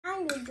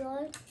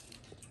noodle.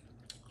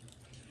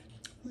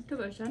 मिठो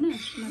भएछ नि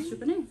मासु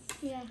पनि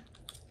Yeah.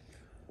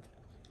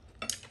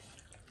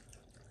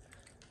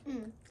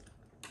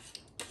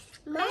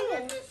 Mine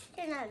is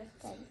 10 out of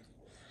 10.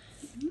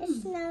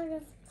 It's 10 out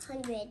of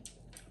 100.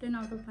 10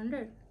 out of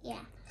 100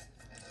 Yeah.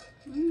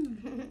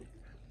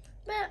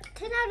 But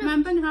 10 out of...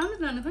 माम पनि खाऊ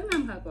न त खै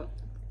माम खाएको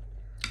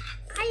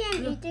I am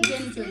eating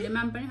जेनी छोरीले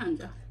माम पनि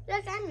खान्छ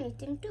Look, I'm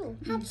eating too.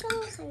 Have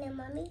some khana,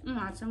 mommy.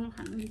 हातसँग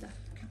खानु नि त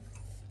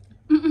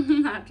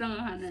हातसँग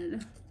खानु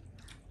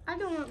I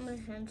don't want my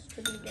hands to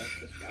be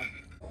dirty, so.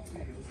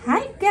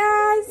 Hi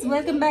guys,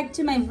 welcome back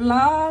to my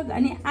vlog.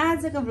 अनि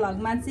आजको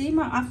vlogमा चाहिँ म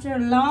after a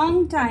long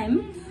time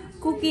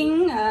cooking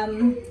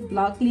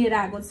vlog लिएर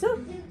आएको छु.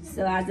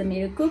 So आज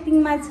मेरो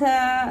कुकिङमा छ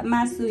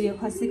मासु यो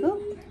खसीको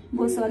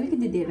बोसो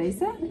अलिकति धेरै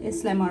छ.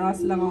 यसलाई म रस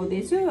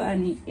लगाउँदै छु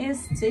अनि यस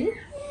चाहिँ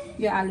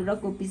यो आलु र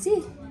कोपी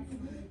चाहिँ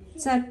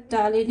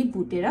चट्टाले नि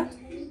भुटेर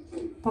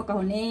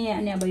पकाउने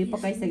अनि अब यो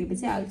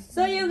पकाइसकेपछि I'll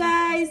show you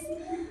guys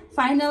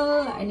final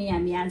अनि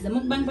हामी आज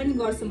mukbang पनि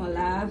गर्छौं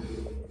होला.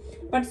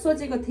 बट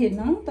सोचेको थिएन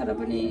तर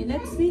पनि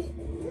let's see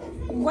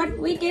what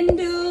we can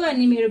do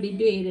अनि मेरो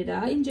भिडियो हेरेर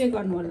इन्जोय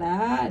गर्नु होला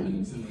अनि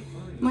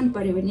मन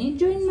पर्यो भने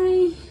join my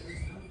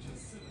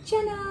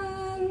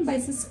channel by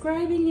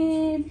सब्स्क्राइबिङ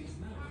it.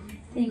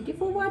 Thank you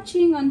for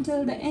watching until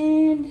the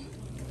end.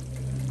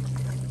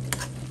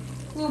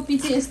 Copy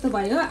चाहिँ यस्तो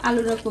भयो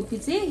आलु र कोपी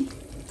चाहिँ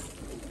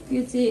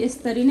यो चाहिँ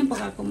यसरी नै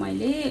पकाएको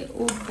मैले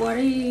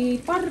ओभरै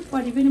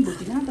परपरि पनि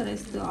भुटिन तर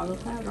यस्तो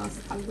हल्का रस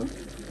खालको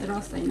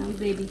रस हैन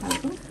ग्रेभी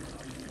खालको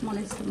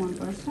मलाई यस्तो मन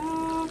पर्छ.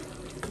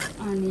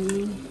 अनि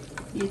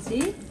यो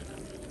चाहिँ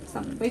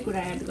सबै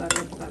कुरा एड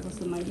गरेर पकाएको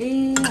छु मैले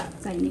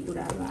चाहिने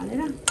कुराहरू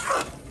हालेर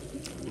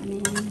अनि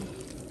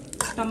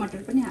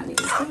टमाटर पनि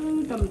हालेको छु.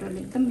 टमाटरले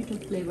एकदम मिठो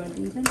फ्लेभर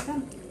दिन्छ नि त.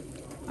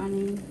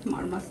 अनि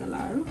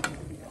मरमसलाहरू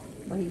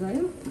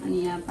भइगयो अनि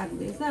यहाँ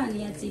पाक्दैछ अनि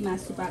यहाँ चाहिँ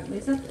मासु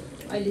पाक्दैछ.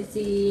 अहिले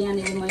चाहिँ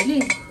यहाँनिर मैले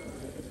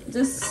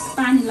जस्ट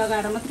पानी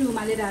लगाएर मात्रै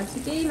उमालिरहेको छु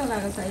केही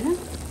लगाएको छैन.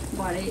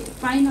 भरे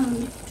फाइनल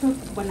मिठो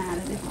बनाएर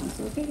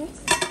देखाउँछु. ओके गाइस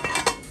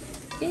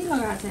केही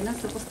लगाएको छैन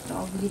जस्तो कस्तो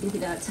अग्ली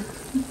देखिरहेको छ.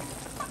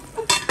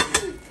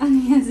 अनि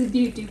यहाँ चाहिँ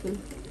ब्युटिफुल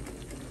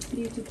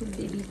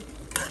बेबी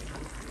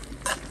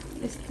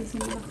यस्तो चाहिँ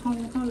मलाई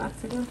खाउँ खाउँ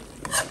लाग्छ क्या.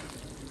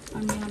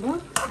 अनि अब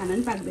खाना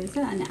पनि पाक्दैछ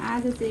अनि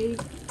आज चाहिँ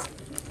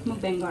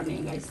mukbang गर्ने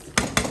हो गाइस.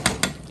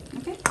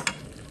 ओके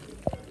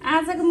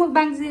आजको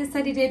mukbang चाहिँ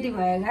यसरी रेडी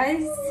भयो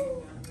गाइस.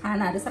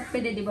 खानाहरू सबै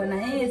रेडी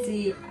बनाएँ. यो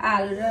चाहिँ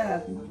आलु र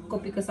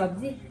कोपीको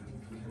सब्जी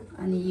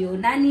अनि यो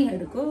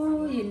नानीहरूको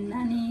यो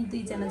नानी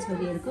दुईजना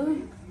छोरीहरूको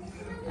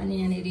अनि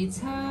यहाँनिर छ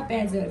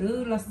प्याजहरू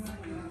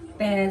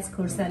प्याज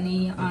खुर्सानी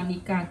अनि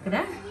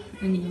काँक्रा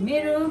अनि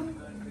मेरो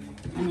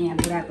अनि यहाँ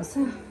बुढाको छ.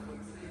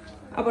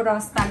 अब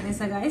रस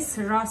पाक्दैछ गाइस.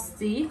 रस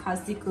चाहिँ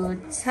खसीको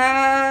छ.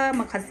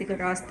 म खसीको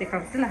रस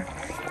देखाउँछु ल.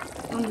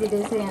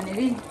 उम्लिँदैछ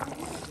यहाँनिर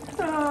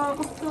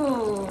कस्तो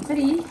हुन्छ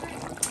नि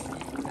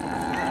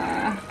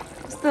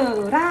कस्तो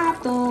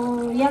रातो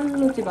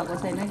यल्लो चाहिँ भएको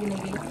छैन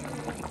किनकि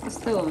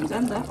यस्तो हुन्छ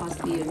नि त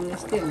खसीहरू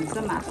यस्तै हुन्छ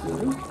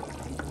मासुहरू.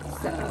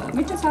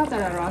 मिठो छ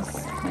तर रस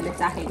मैले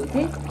चाखेको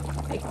थिएँ.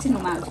 एकछिन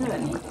उमाल्छु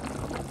अनि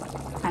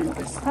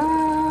खानुपर्छ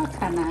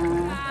खाना.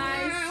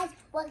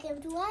 Welcome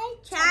to our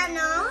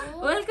channel.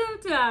 Welcome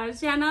to our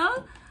channel.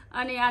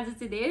 अनि आज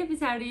चाहिँ धेरै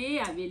पछाडि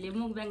हामीले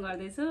mukbang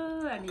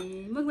गर्दैछौँ अनि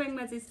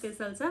mukbangमा चाहिँ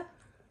स्पेसल छ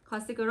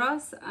खसीको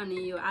रस अनि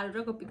यो आलु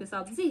र कोपीको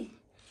सब्जी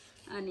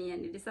अनि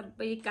यहाँनिर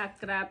सबै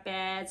काँक्रा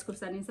प्याज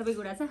खुर्सानी सबै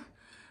कुरा छ.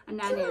 अनि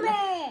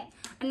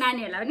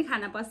नानीहरूलाई पनि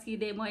खाना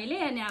पस्किदिएँ मैले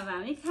अनि अब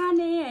हामी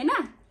खाने होइन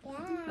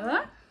हो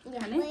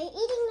खाने.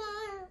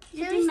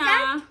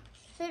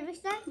 Should we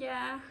start?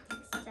 Yeah.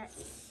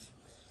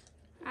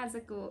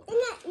 आजको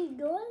Can I eat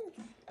doll?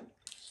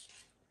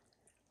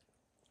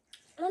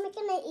 Mommy,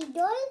 can I eat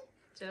doll?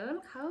 चल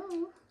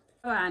खाऊ.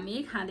 अब हामी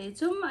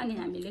खाँदैछौँ अनि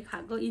हामीले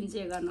खाएको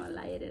इन्जोय गर्नु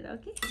होला हेरेर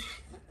ओके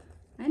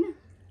होइन.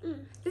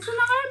 त्यसो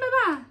नगर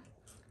बाबा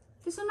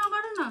त्यसो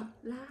नगर न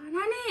ला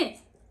नानी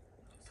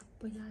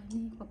सबै लाग्यो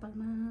नि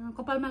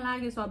कपालमा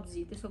लाग्यो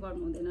सब्जी त्यसो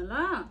गर्नु हुँदैन ल.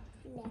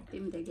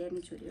 तिमी त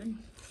ज्ञानी छोरी हो नि.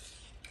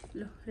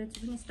 ल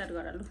रेसिपी पनि स्टार्ट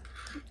गर लु.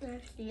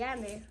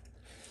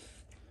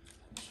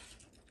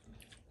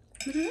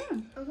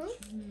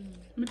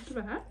 मिठो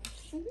भयो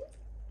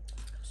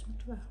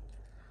मिठो भयो.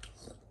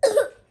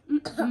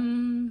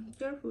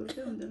 Careful,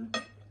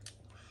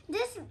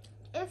 This,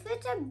 if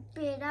it's a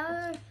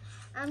bitter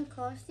and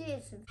costly,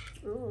 it's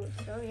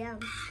so yum.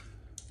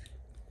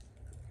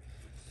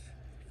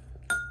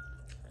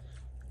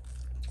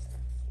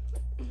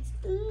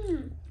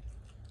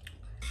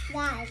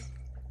 Guys.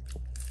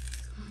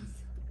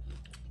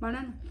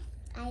 Banana.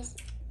 Guys.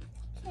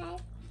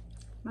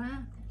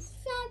 Banana.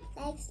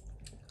 Thanks.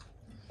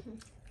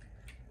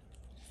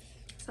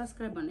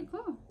 Subscribe भनेको.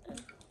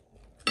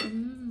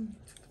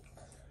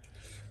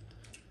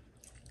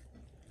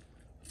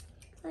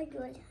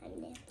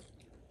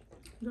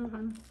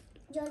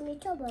 Joel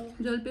मिठो भयो.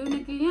 जल पिउने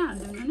कि यहाँ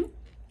हाल्दैन नि?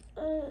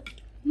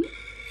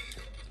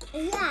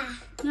 Yeah.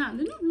 यहाँ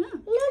हाल्दैन यहाँ?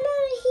 No,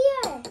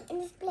 here in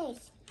this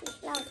place. This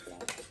loud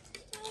place.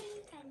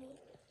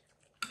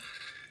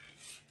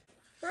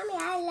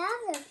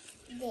 love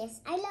this.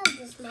 I love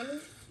this, Mommy.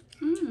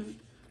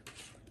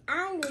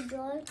 And the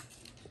doll.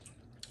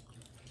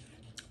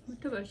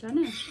 What about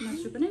Shane?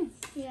 Masukane?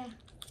 Yeah.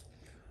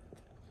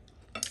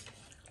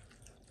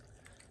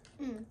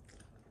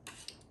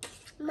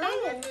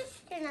 Mine is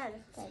 10 out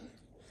of 10.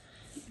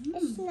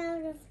 It's 10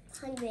 out of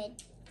 100.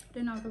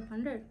 10 out of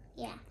 100?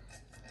 Yeah.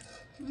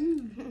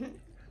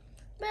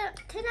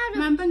 But 10 out of...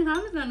 Mom पनि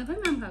खानु जानु खै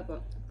माम खाएको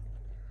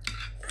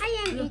I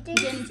am eating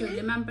jenny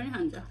छोरीले माम पनि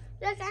खान्छ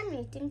Look, I'm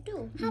eating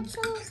too.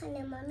 Hapsang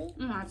khana, Mommy.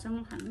 हातसँग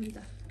खानु नि त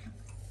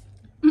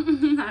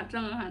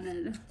हातसँग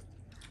खानु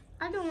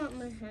I don't want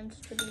my hands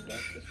to be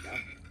dirty, so.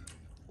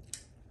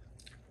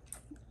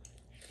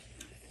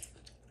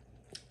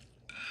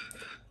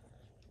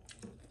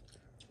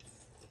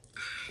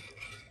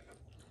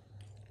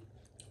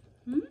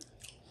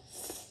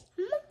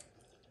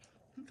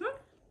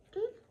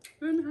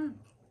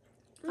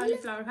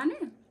 cauliflower खाने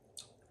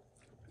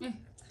ए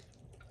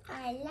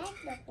I like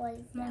the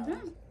cauliflower.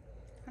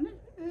 खाने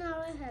No,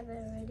 I have it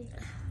already.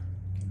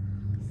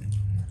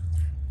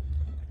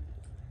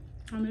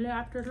 हामीले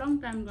after long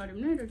time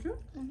गर्यौं नि रहेछ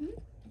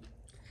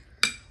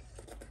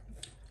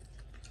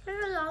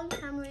It's a long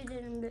time we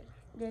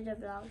did a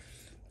vlog.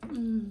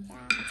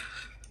 Yeah.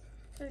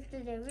 So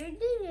today we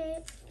did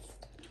it.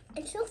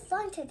 It's so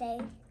fun today.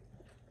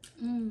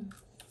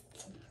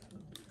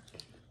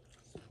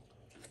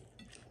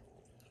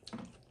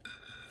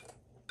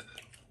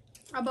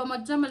 अब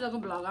मजाको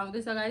vlog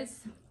आउँदैछ guys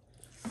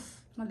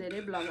म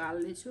धेरै भ्लग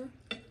हाल्दै छु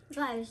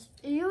Guys,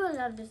 you will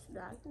love this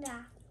vlog.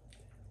 Yeah.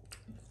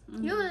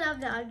 You will love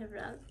the other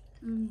vlog.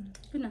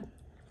 किन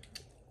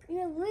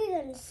We're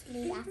gonna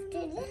sleep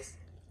after this.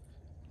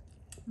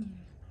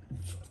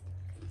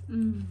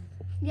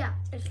 Yeah,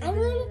 it's I'm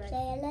really gonna good.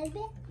 play a little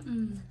bit.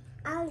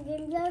 I'll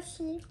give you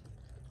sleep.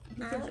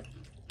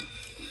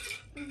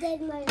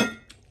 Then my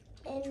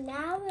and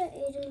now we're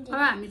eating अब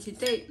हामी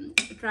छिट्टै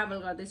travel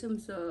गर्दैछौँ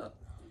सो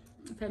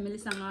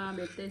फ्यामिलीसँग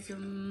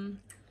भेट्दैछौँ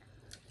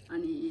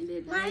अनि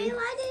Mommy,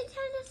 why did you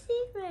tell the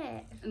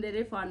secret?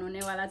 धेरै fun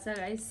हुनेवाला छ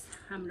guys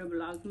हाम्रो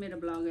भ्लग मेरो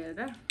भ्लग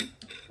हेरेर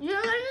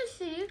You're gonna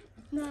see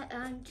my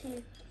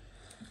auntie.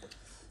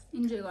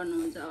 Enjoy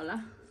गर्नुहुन्छ होला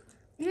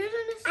You're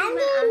gonna see I'm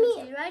my gonna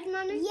auntie, right,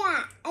 Mommy? Yeah,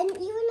 and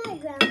even our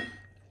grandma.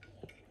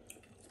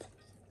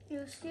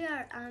 You'll see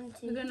our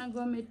auntie. We're gonna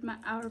go meet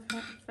our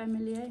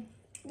family eh?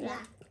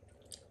 Yeah.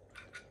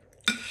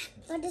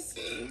 But this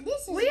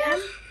is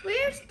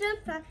We're still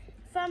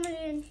family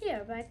in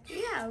here, but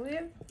yeah,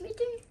 we're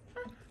meeting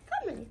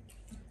family.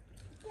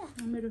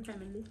 मेरो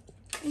family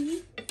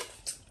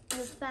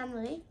With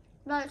family.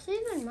 But it's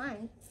even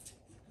mine.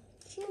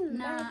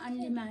 Nah,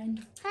 only mine.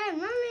 Hey,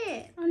 Mommy.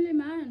 Only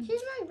mine.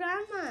 She's my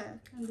grandma.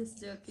 I'm just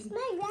joking.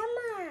 my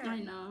grandma. I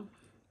know.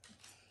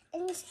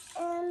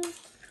 And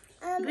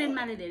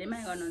ग्रेन्डमाले धेरै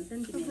माया गर्नुहुन्छ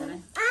नि तिमीलाई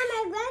I'm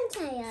my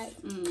grandchild.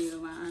 यो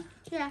उहाँ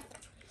Yeah.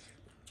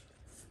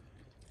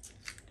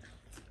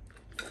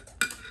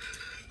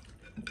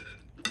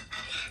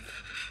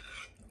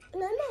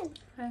 Mama,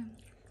 Hey.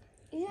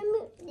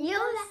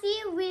 You'll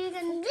see we're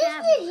gonna this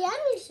travel. is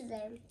yummy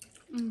today.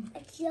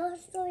 It's your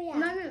story. Yeah.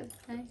 Mommy,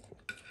 Hey.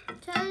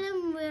 tell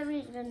them where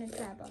we're gonna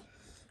travel.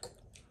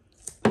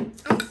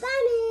 And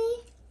funny.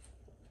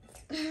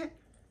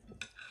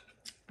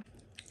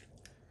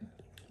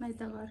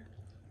 माइत घर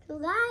So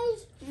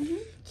guys,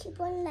 keep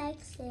on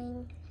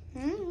liking.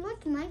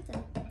 What's my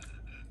thing?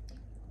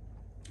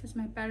 It's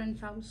my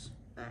parents' house.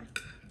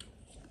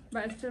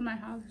 But it's still my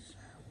house.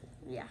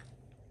 Yeah.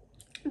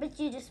 But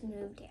you just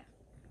moved here.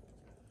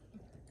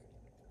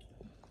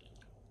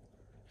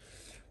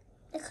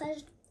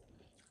 Because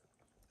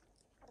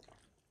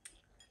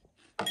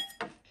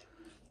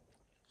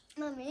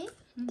Mommy,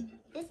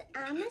 is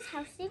Anna's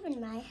house even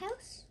my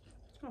house?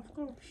 Of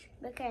course.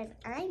 Because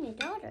I'm your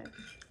daughter.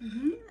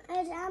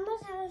 is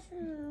Emma's house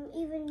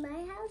even my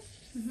house?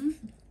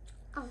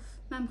 Oh.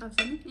 माम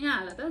खाउँछ नि यहाँ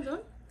हाल त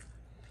zone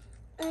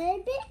A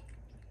little bit.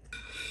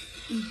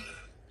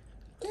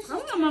 खाऊ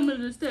न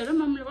मम्मीले जस्तै हेर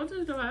मम्मीले कति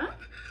जस्तो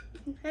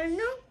खायो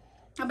No.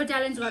 अब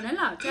च्यालेन्ज गर्ने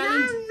ल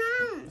No.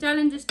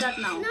 Challenge start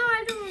now No, I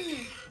don't want to.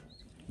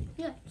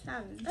 Yeah,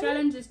 son.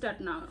 Challenge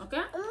start now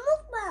okay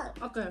Mukbang.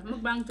 Okay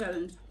मुकबाङ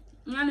challenge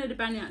यहाँनिर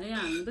पानी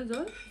यहाँ हाल्नु त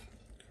zone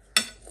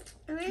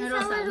Rinsa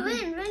will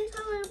win.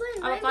 Rinsa will win.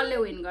 अब कसले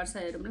विन गर्छ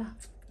हेरौँ ल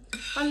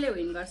कसले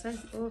विन गर्छ है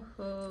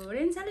ओहो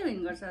रेन्साले विन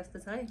गर्छ जस्तो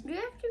छ है You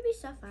have to be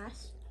so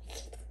fast.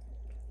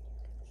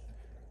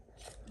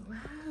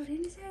 Wow,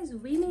 Renisa is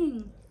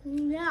winning,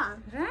 Yeah.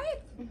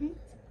 right?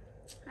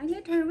 I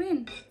let her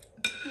win.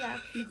 Yeah.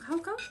 Look,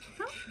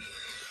 how?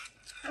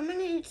 I'm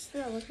gonna eat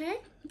slow, okay?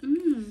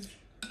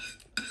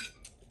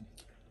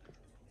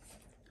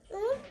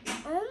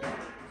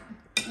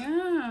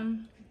 Yeah.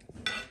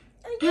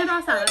 मेरो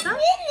रस हाल त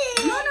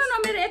No,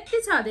 मेरो यति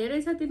छ धेरै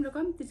छ तिम्रो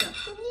कम्ती छ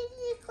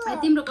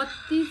तिम्रो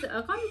कति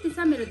कम्ती छ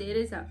मेरो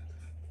धेरै छ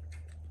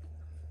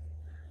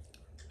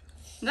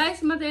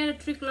गाइस म त यहाँ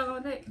ट्रिक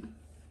लगाउँदै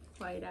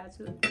खुवाइरहेको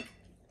छु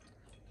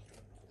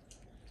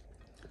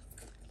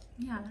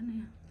यहाँ हाल न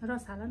यहाँ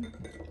रस हाल न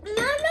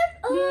No, not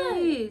all.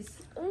 Please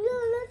No,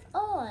 not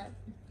all.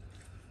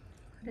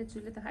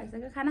 रेजुले त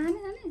खाइसक्यो खाना खाने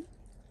जाने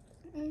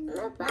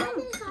No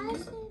पानी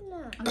खाइसे न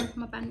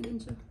म पानी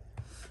दिन्छु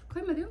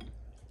खोइ म दिउ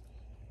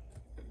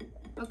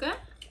okay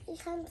Ich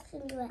kann es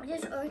nicht mehr.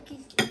 Just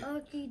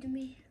orchid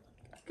me.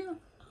 के हो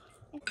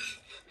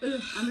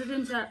हाम्रो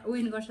रेन्जा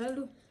विन गर्छ है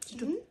लु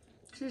छिटो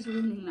She's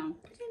winning now.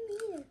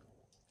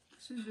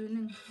 She's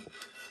winning.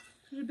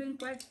 She's being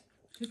quite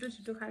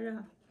छिटो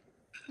खाइरह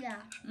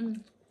Yeah.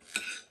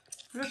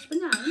 रस पनि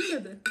हाल्नु नि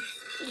बेबे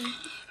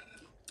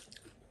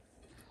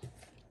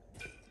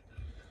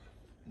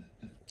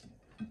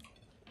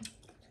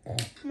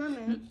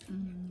Mommy.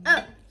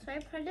 Oh, sorry,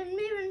 pardon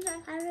me,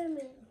 Pardon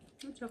me.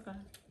 It's okay.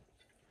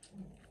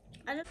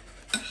 I don't.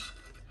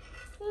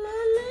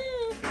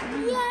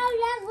 Mommy, yeah,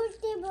 like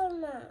vegetable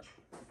now.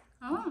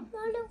 Oh,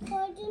 Not a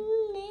garden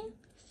name.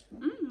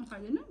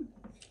 खाइदिनु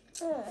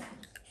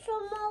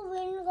Some more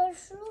vinegar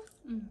soup.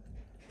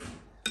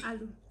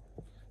 आलु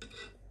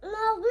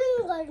More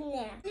vinegar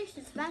now. Finish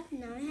this back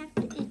now. I have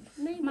to eat.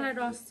 Maybe. मलाई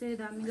रस चाहिँ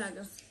दामी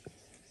लाग्यो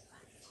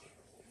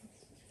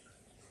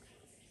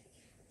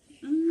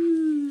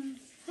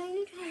Can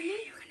you try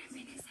it?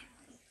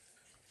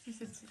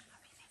 This is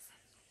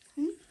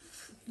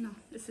No,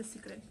 this is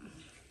secret.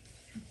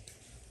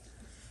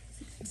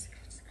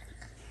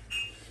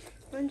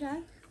 One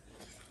time.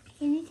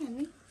 Can you tell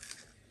me?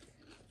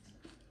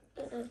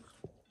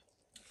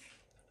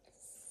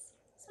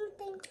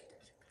 Something.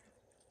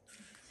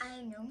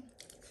 I know.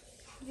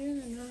 You're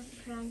gonna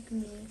prank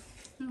me.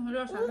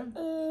 रस हाल्नु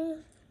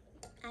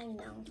I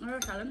know.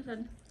 रस हाल्नु नि sir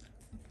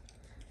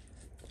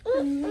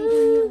I'm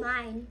reading your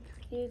mind.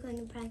 You're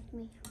gonna prank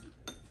me.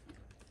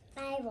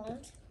 I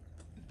won't.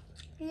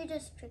 You're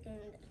just tricking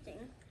the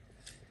thing.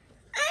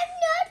 I'm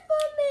not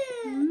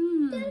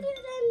woman. Tell you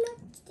I'm not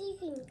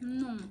stealing.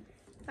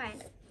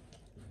 Fine.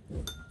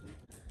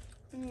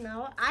 No,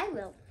 I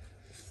will.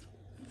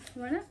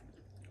 भन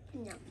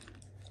No.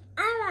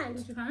 I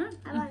want. खाना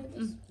I want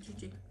this.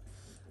 Chichi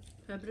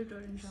favourite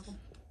orange आको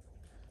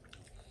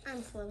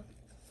I'm full.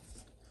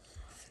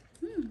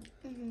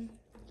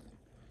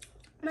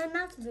 My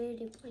mouth's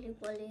really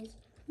bully.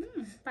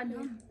 पानी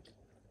हो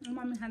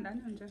mummy खाँदा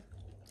नि हुन्छ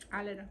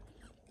हालेर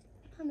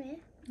Come here.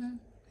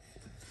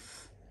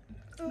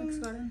 Mix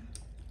गर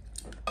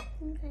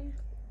Okay.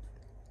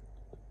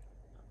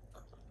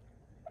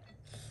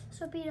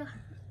 So, Peter.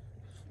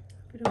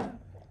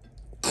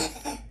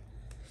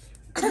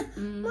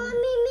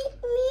 Mommy, make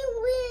me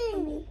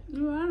win.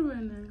 You are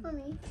winning.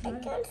 Mommy. I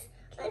can't.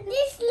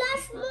 This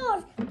last more.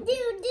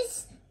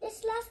 This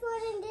last more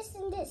and this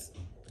and this.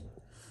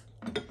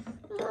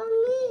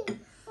 Mommy,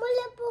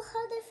 मलाई पोखा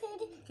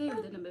फेरि केही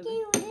हुँदैन बेबी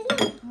केही हुँदैन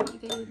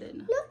केही हुँदैन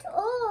Not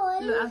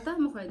all. लु अब त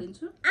म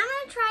खुवाइदिन्छु I'm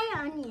gonna try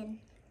onion.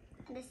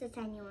 This is a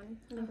tiny one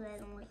because I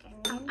don't like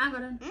onion.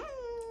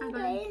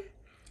 गर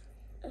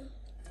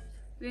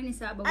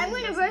रेनिसा अब I'm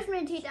gonna brush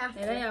my teeth after.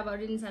 हेरै अब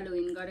रेनिसाले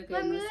विन गरेको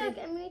I'm हेर्नुहोस् है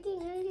eating.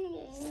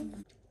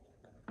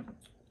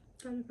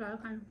 cauliflower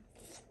खानु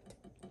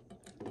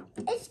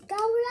It's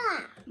kaula.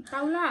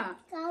 काउला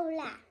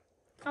Kaula.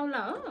 काउला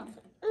हो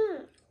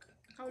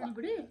काउली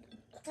बुढी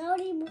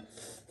Kauli.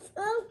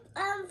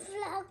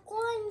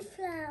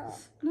 Cornflower.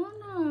 नो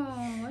नो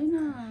होइन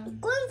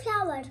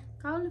Cornflower.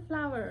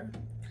 cauliflower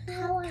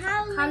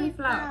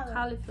Cauliflower.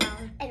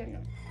 cauliflower I don't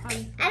know.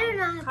 cauliflower I don't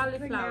know how to cauliflower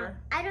pronounce.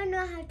 I don't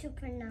know how to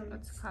pronounce.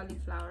 it's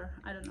cauliflower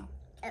I don't know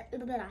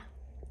Blah.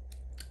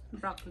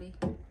 broccoli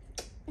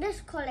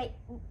Just call it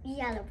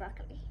yellow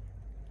broccoli.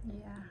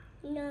 yeah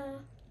No.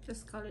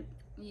 just call it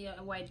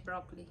white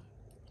broccoli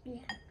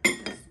Yeah.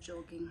 just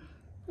joking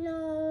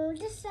No.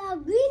 This is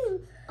green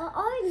or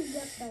orange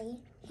broccoli.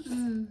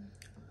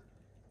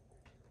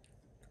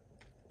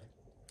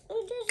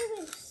 It doesn't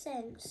make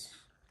sense.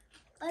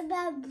 What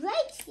about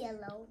bright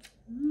yellow?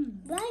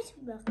 Bright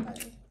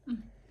broccoli.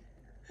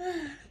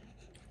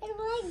 I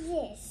like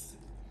this.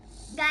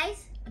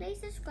 Guys, please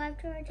subscribe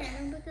to our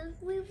channel because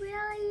we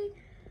really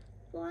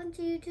want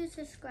you to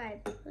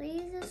subscribe.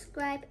 Please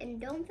subscribe and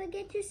don't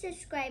forget to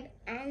subscribe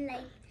and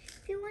like.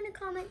 If you want to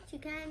comment, you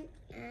can.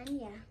 And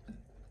yeah.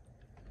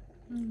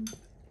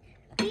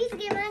 Please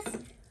give us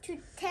to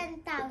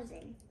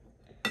 10,000.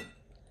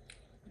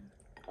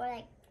 Or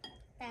like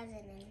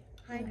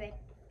 1,100.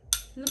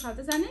 लु खाऊ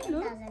त सानी लु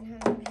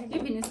 1,100. यो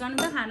finish गर्नु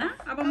त खाना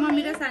अब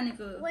mummy raw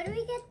सानीको When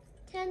we get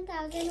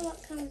 10,000,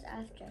 what comes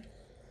after?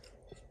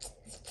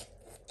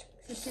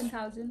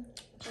 15,000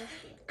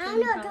 I'm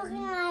not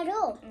talking at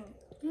all.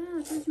 yeah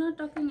she's not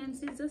talking and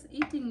she's just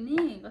eating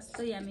नि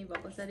कस्तो yummy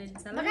भएको छ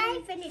रेनिसालाई But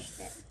I finished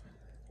it.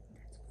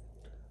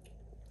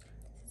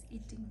 she's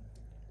eating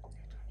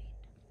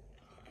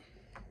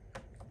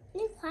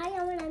Look why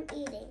when I'm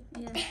eating.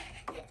 yeah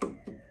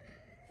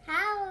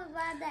How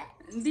about that?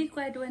 be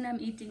quiet when I'm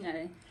eating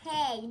अरे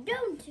Hey,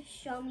 don't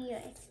show me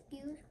your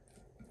excuse.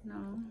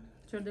 no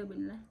छोड्दै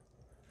बुनिलाई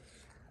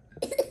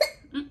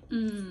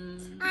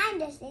I'm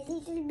just a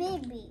little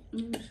baby.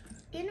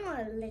 You're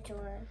not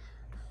littler.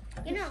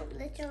 You're not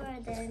littler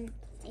than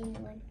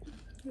anyone.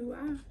 you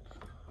are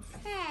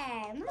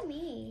Hey,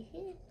 mommy.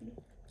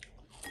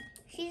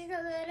 She's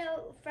a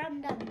little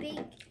from the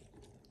big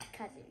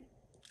cousin.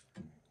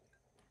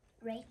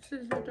 Right?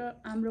 Sister,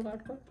 हाम्रो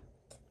घरको.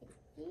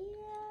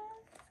 Yeah.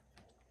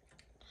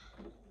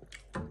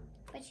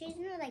 But she's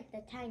not like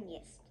the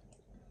tiniest.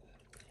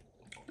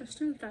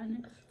 Still tiny.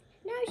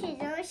 No, she's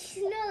not.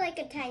 She's not like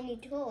a tiny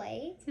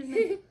toy.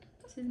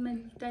 She's my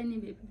tiny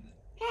baby.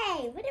 Hey,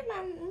 what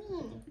about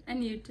me?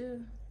 And you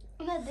too.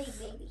 I'm a big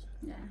baby.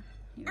 Yeah.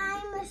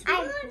 I'm a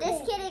small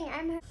Just kidding.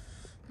 Yeah.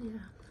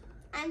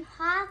 I'm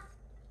half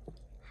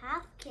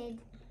kid,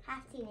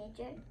 half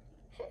teenager.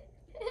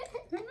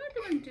 I'm not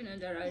even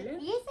teenager, really.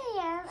 Yes, I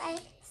am. I'm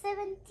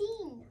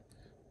 17.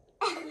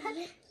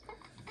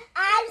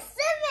 I'm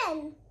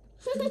 7.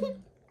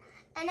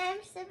 And I'm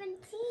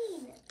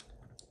 17.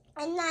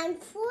 And I'm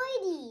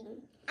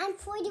 40. I'm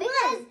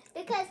 41.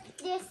 Because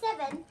they're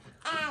 7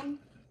 and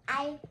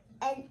I'm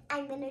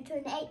gonna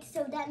turn 8,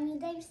 so that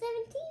means I'm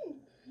 17.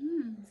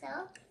 So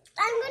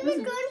I'm going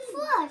to turn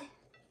 4.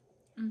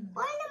 Mm.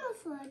 Why number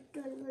 4?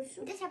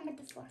 December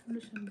the 4th,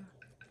 December.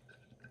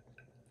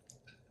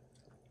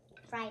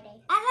 Friday.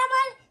 And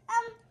about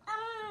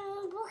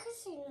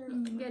focusing.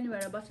 Gani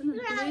भएर बस्छ न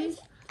Guys,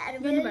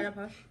 Gani भएर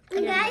first.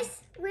 guys,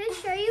 we'll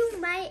show you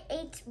my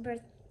 8th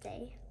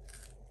birthday.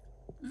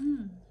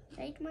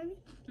 Right, mommy?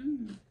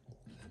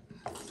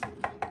 I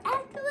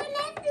have to win.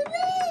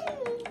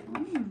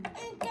 I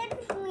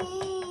can't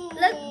win.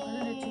 Look.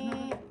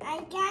 I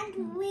can't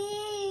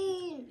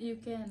win. You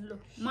can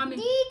look. Mommy,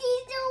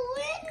 Dadi's the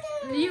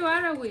winner. you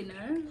are a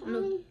winner.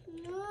 Look.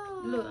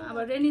 Look, अब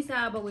रेनिसा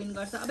अब win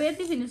गर्छ. अब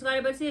यति finish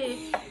गरेपछि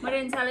म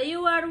रेनिसालाई you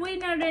are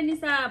winner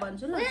रेनिसा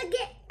भन्छु ल.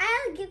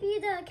 I'll give you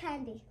the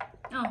candy.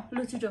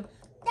 लु छिटो.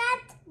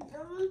 That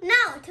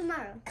No,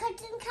 tomorrow.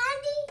 cotton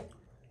candy.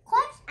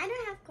 What? I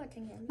don't have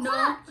cotton candy. No,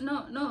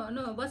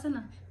 बस न.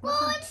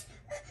 What?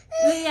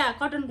 या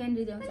कटन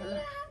क्यान्डी ल्याउँछ I ल.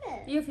 don't have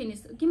it. Yo finish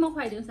कि म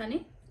खुवाइदिउँछ नि.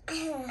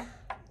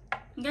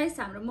 गाइस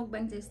हाम्रो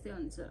मुकबाङ चाहिँ यस्तै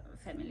हुन्छ.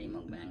 फ्यामिली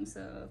मुकबाङ छ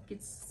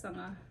किड्ससँग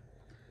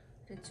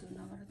रेचु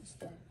नगर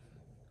त्यस्तो.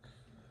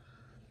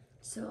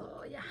 So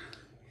yeah.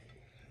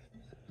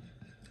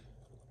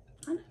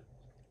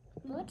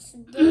 What's म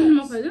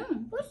this? खुवाइदिउँ.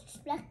 What's this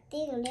black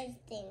thing and these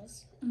things?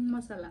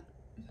 मसला.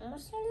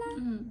 Masala?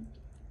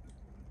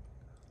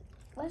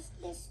 What's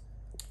this?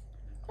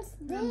 What's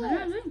this?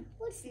 मसला.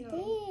 What's this?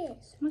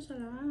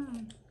 मसला.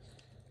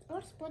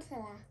 What's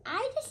masala? I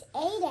just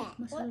ate it.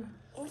 मसला.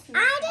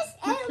 I just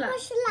ate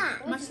masala.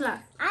 मसला.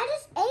 I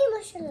just ate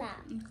masala.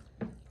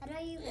 I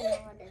don't even know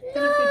what it is.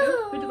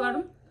 Fit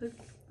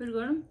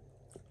गरौँ.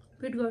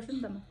 Fit गर्छु नि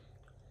त म.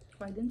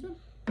 खुवाइदिन्छु.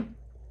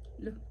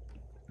 लु.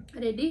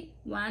 रेडी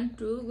 1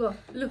 2 गो.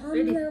 लु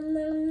ready. Nom,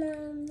 nom,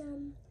 nom,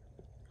 nom.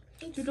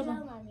 It's You don't slow,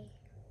 know. mommy.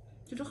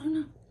 छिटो खाऊ न.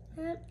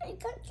 I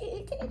can't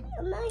eat it in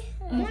my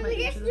hand. Mommy,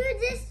 just do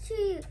this to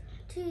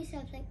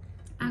yourself. Like,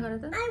 गर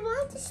त. I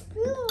want a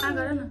spoon.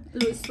 गर न. लु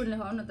स्पुनले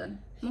खुवाउ न त.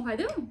 म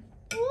खुवाइदिउँ.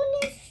 Spoon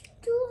is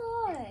too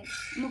hard.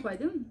 म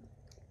खुवाइदिउँ.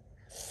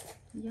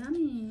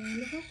 Yummy.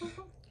 लु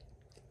खाऊ.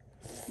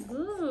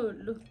 Good.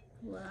 लु.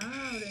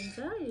 Wow,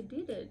 रेन्जा, you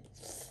did it.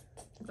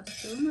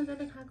 कस्तो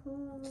मजाले खाएको.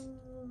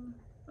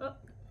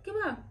 के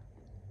भयो?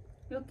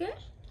 You okay?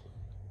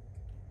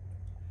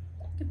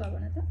 के भयो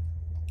भन त?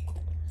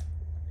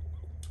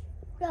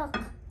 Look.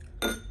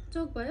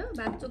 चोक भयो?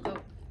 भात चोक हो.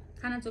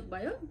 खाना चोक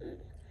भयो?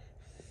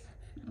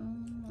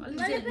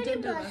 मलाई पनि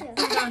जेन्टल भएको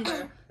थियो।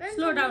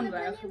 स्लो डाउन मलाई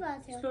भयो. पनि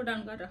भएको थियो। स्लो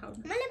डाउन गरेर खाऊ.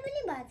 मलाई पनि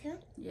भएको थियो।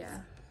 Yeah.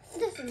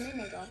 Just a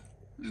minute ago.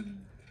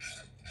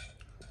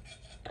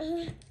 I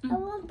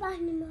want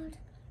bunny mud.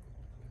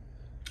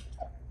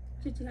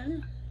 Chichi खाने?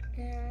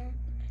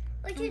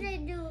 What should I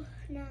do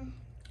now?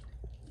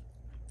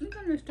 You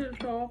can still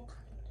talk.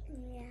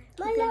 Yeah.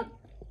 My lip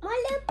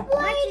What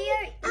boy.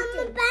 you're I'm a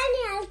eating?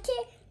 bunny. I'll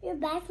take your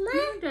back, You man.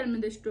 can tell me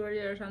the story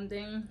or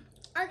something.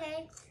 Okay.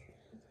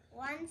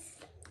 Once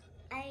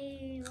I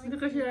went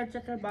Because you're a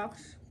checker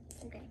box.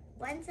 Okay.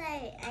 Once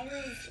I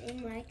was in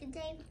market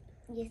day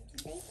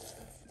yesterday.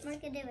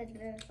 Market day was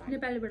very fun.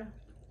 नेपालीबाट.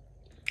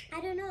 I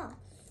don't know.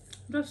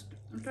 Just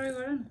try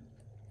गर न.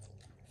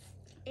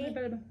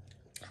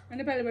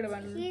 नेपालीबाट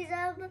भन्नु. He's a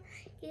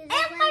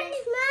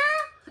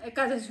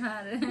एकादशमा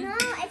अरे. No,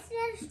 it's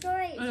not a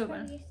story. It's Oh,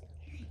 from okay.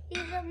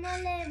 he's a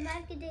mole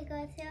market day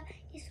गएको थियो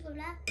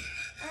स्कुलमा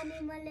अनि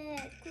मैले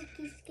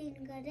कुकिज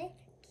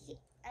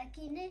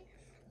किने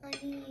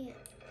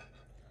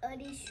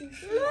अनि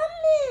सुसु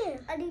Mommy.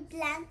 अनि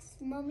plants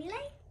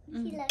मम्मीलाई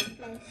she loves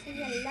plants. She's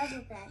a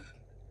lover plant.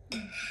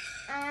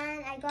 And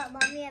I got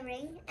mommy a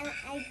ring and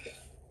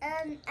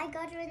I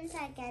got her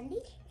inside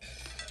candy.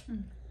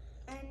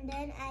 And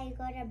then I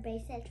got a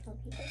bracelet for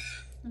people.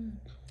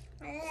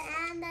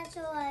 And that's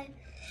all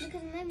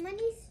because my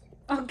money's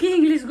के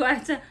English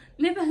गएछ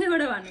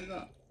नेपालीबाट भनेको.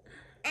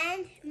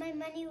 and my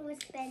money was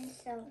spent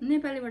so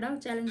नेपालीबाट हो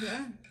challenge हो.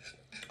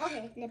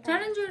 okay. Nepal.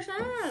 Challenge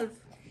yourself.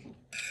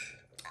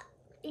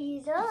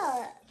 He's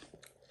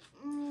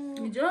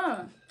हिजो.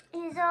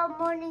 a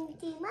morning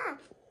tea ma.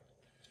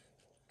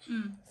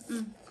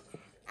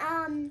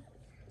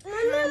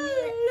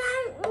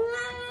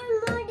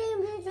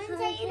 Mommy,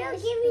 Princess, you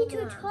don't give me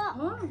to talk.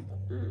 हो.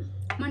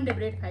 Monday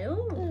bread खायो?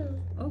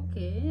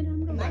 Okay,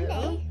 राम्रो भयो.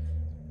 Monday?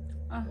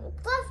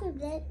 Coffee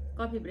bread.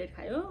 Coffee bread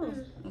खायो?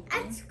 Okay.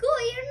 At school,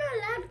 you're not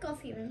allowed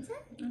coffee,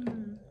 Vincent.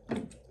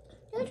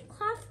 There's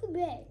coffee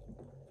bread.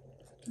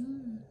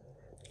 I'm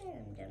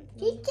done.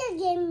 Teacher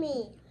gave me.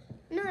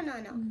 No.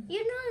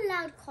 You're not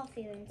allowed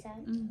coffee,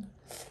 Vincent.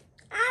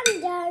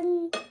 I'm done.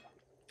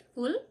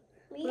 Full?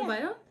 Full Yeah.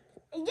 भयो?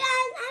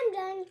 Done. I'm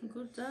done.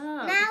 Good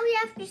job. Now we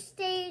have to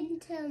stay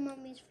until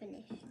mommy's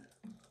finished.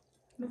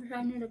 Because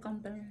I need a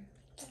company.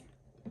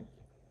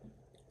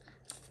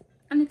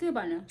 अनि के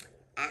भन्यो?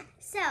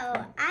 So,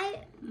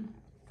 I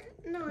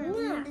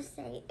want to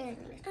say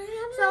English. I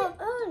have So-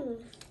 my own.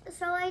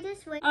 So I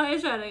just went.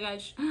 यसो अरे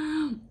guys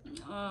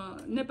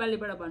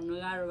नेपालीबाट भन्नु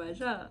गाह्रो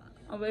भएछ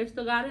अब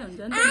यस्तो गाह्रै हुन्छ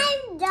नि त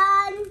I'm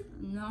done.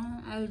 न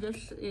आई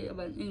जस्ट अब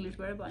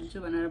इङ्ग्लिसबाटै भन्छु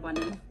भनेर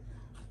भने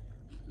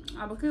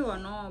अब के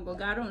गर्नु अब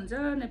गाह्रो हुन्छ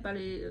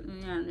नेपाली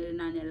यहाँनिर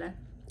नानीहरूलाई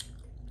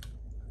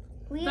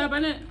तर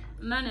पनि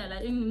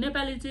नानीहरूलाई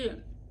नेपाली चाहिँ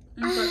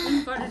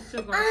इन्करेज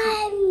चाहिँ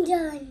I'm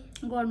done.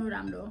 गर्नु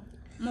राम्रो हो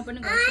म पनि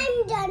गर्छु I'm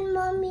done,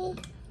 mommy.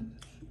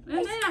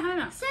 ए नै राख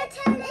न So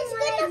tell them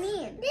what I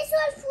mean. This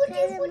was footy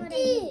Tell them what I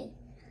footy.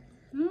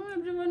 No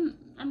everyone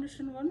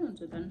understand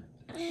गर्नुहुन्छ त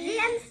Do you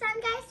understand,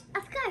 guys?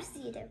 Of course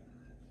you do.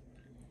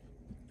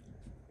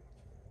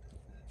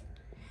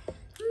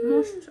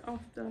 Most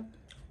of the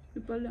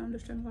पिपलले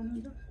understand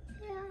गर्नुहुन्छ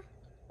Yeah.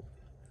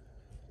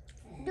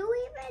 Do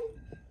even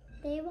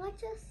they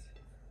watch us?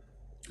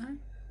 है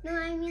No,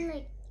 I mean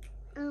like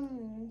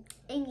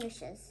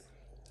Englishes.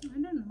 I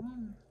don't know.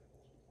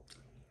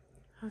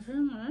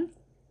 Hasn't it?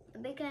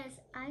 Because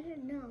I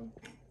don't know.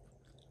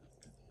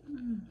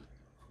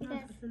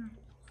 Because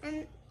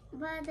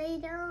but they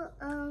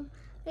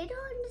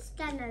don't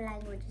understand our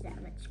language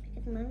that much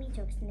because mommy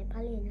talks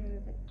Nepali in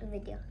her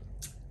video.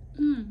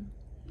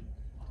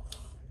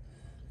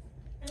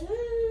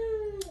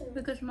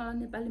 Because मलाई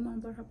नेपाली मन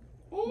पर्छ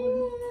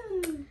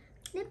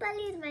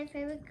Nepali is my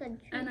favorite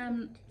country. and I'm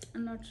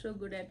not so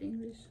good at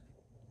English.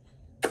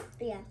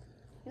 Yeah.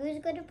 I was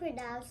going to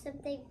pronounce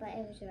something, but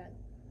I was wrong.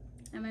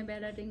 Am I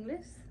bad at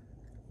English?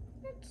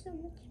 Not so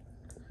much.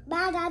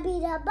 Bada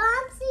bida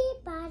bouncy,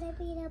 bada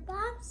bida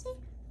bouncy.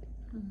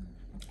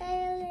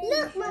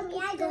 Look, mommy,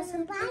 I got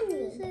some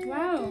bunny.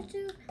 Wow.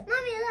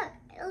 Mommy,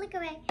 look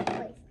away.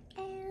 Wait.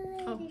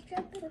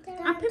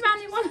 आफै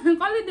पानी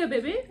कसले दियो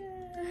baby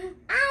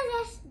I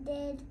just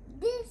did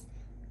this.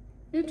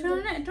 Yo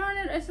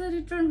turn यसरी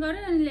turn गरे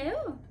अनि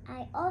ल्यायो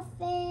I off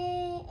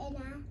it and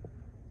I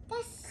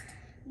just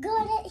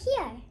got it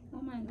here.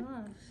 Oh my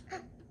gosh.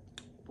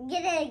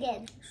 Get it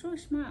again. So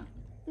smart.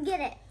 Get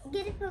it.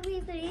 Get it for me,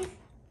 please.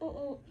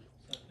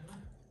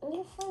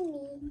 Only for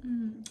me.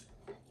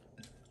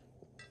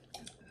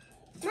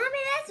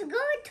 Mommy, let's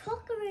go and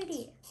talk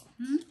already.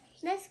 Hmm?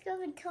 Let's go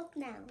and talk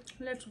now.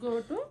 Let's go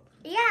to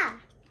Yeah.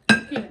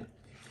 here.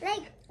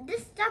 Like,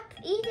 just stop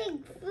eating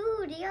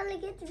food. You only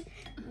get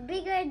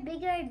bigger and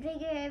bigger and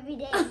bigger every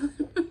day.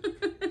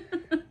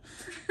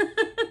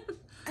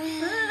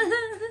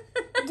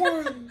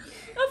 Done.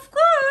 Of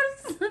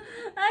course.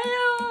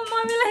 आयो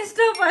मम्मीलाई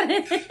स्टप अरे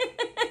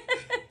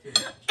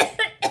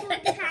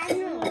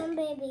Come on,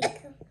 baby.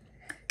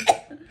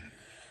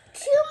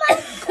 Too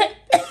much.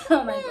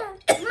 Oh my god.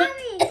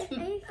 Mommy,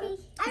 are you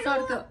fish? I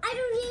Sarko.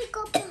 don't need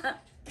copy.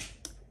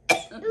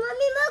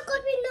 Mommy, my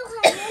copy no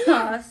khana.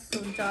 हस्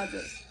हुन्छ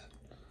हजुर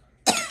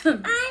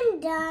I'm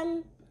done.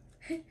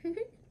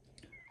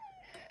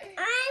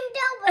 I'm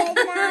done with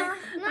now.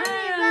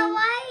 Mommy, but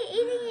why are you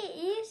eating it?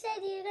 You said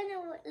you're gonna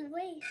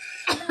waste.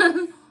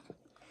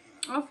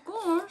 Of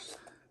course.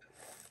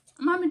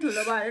 Mummy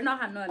ठुलो भयो अरे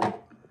नखानु अरे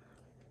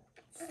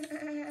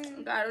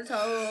गाह्रो छ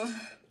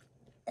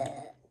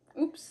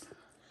Oops.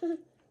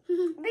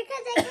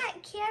 Because I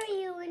can't carry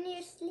you when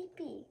you're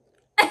sleepy.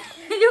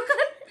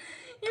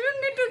 You don't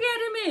need to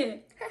carry me.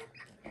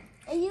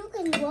 You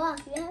can walk.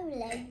 You have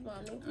legs,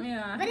 mommy.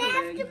 Yeah. But I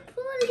have to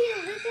pull you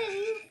because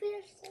you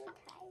feel so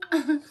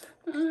tired.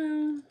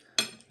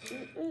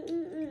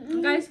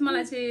 Guys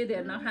मलाई चाहिँ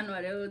धेरै नखानु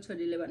अरे हो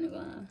छोरीले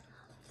भनेको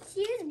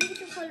She is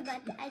beautiful,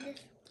 but I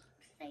just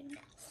like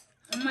that.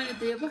 मैले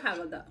त यो पो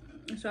खाएको त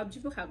सब्जी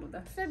पो खाएको त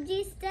Sabji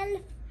still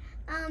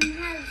has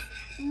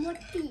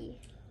moti.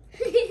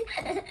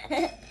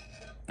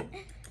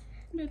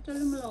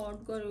 बेचाले मलाई हट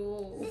गर्यो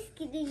Just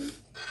kidding.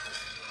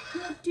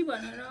 मोटी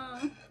भनेर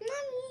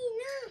Mommy,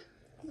 no.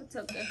 It's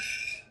okay.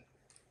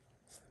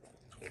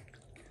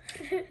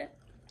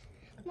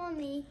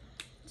 Mommy.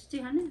 Chichi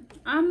खाने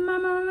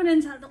आम्मामा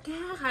रेन्साल त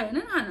क्या खाएन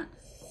खाना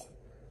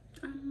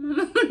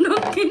आम्मामा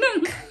नकिन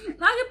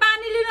अघि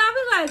पानी लिन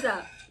आफै गएछ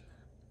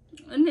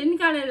अनि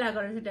निकालेर ल्याएको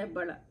रहेछ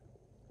ट्यापबाट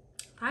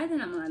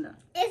खाइदिएन मलाई त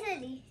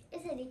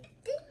Is it?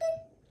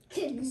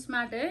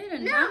 स्मार्ट है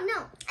No.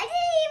 I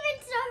didn't even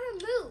saw her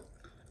move.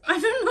 I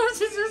don't know,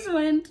 she just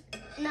went.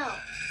 No,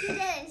 she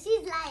didn't.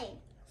 She's lying.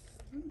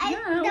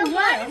 Yeah, the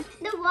why?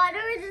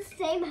 water is the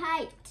same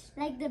height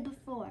like the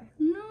before.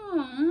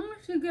 No,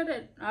 she get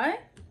it,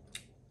 right?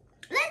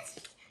 Let's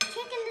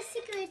check in the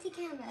security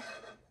camera.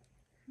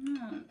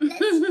 No.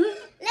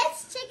 Let's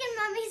check in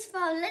mommy's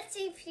phone. Let's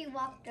see if she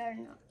walked or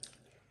not.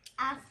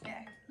 After.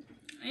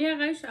 Yeah,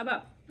 guys, अब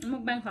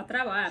mukbang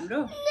खतरा भयो हाम्रो.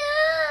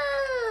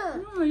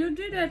 No! No, you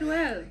did it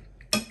well.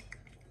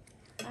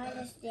 I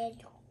just did.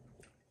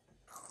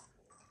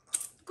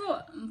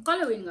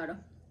 कसले win गर्यो?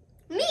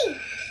 Me!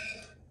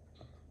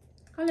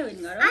 कसले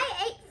win गर्यो? I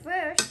ate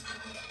first.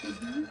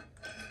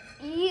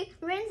 You,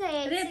 Rinsa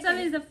ate Rachel second.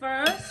 is the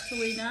first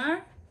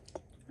winner.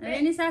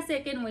 Renisa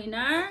second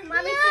winner.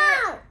 Mommy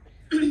No!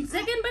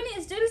 Second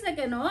पनि still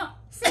second हो.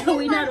 Second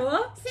Winner हो.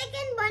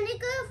 Second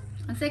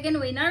Monica. Second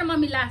winner,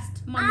 mommy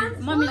last.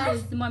 Mommy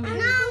lose. Mommy No,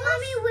 lose.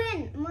 mommy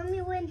win.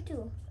 Mommy win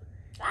too.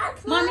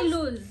 Mommy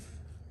lose.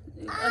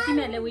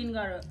 तिमीहरूले win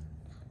गर्यो.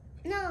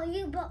 No,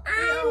 you both.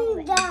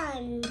 I'm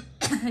done.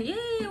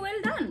 Yay,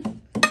 well done.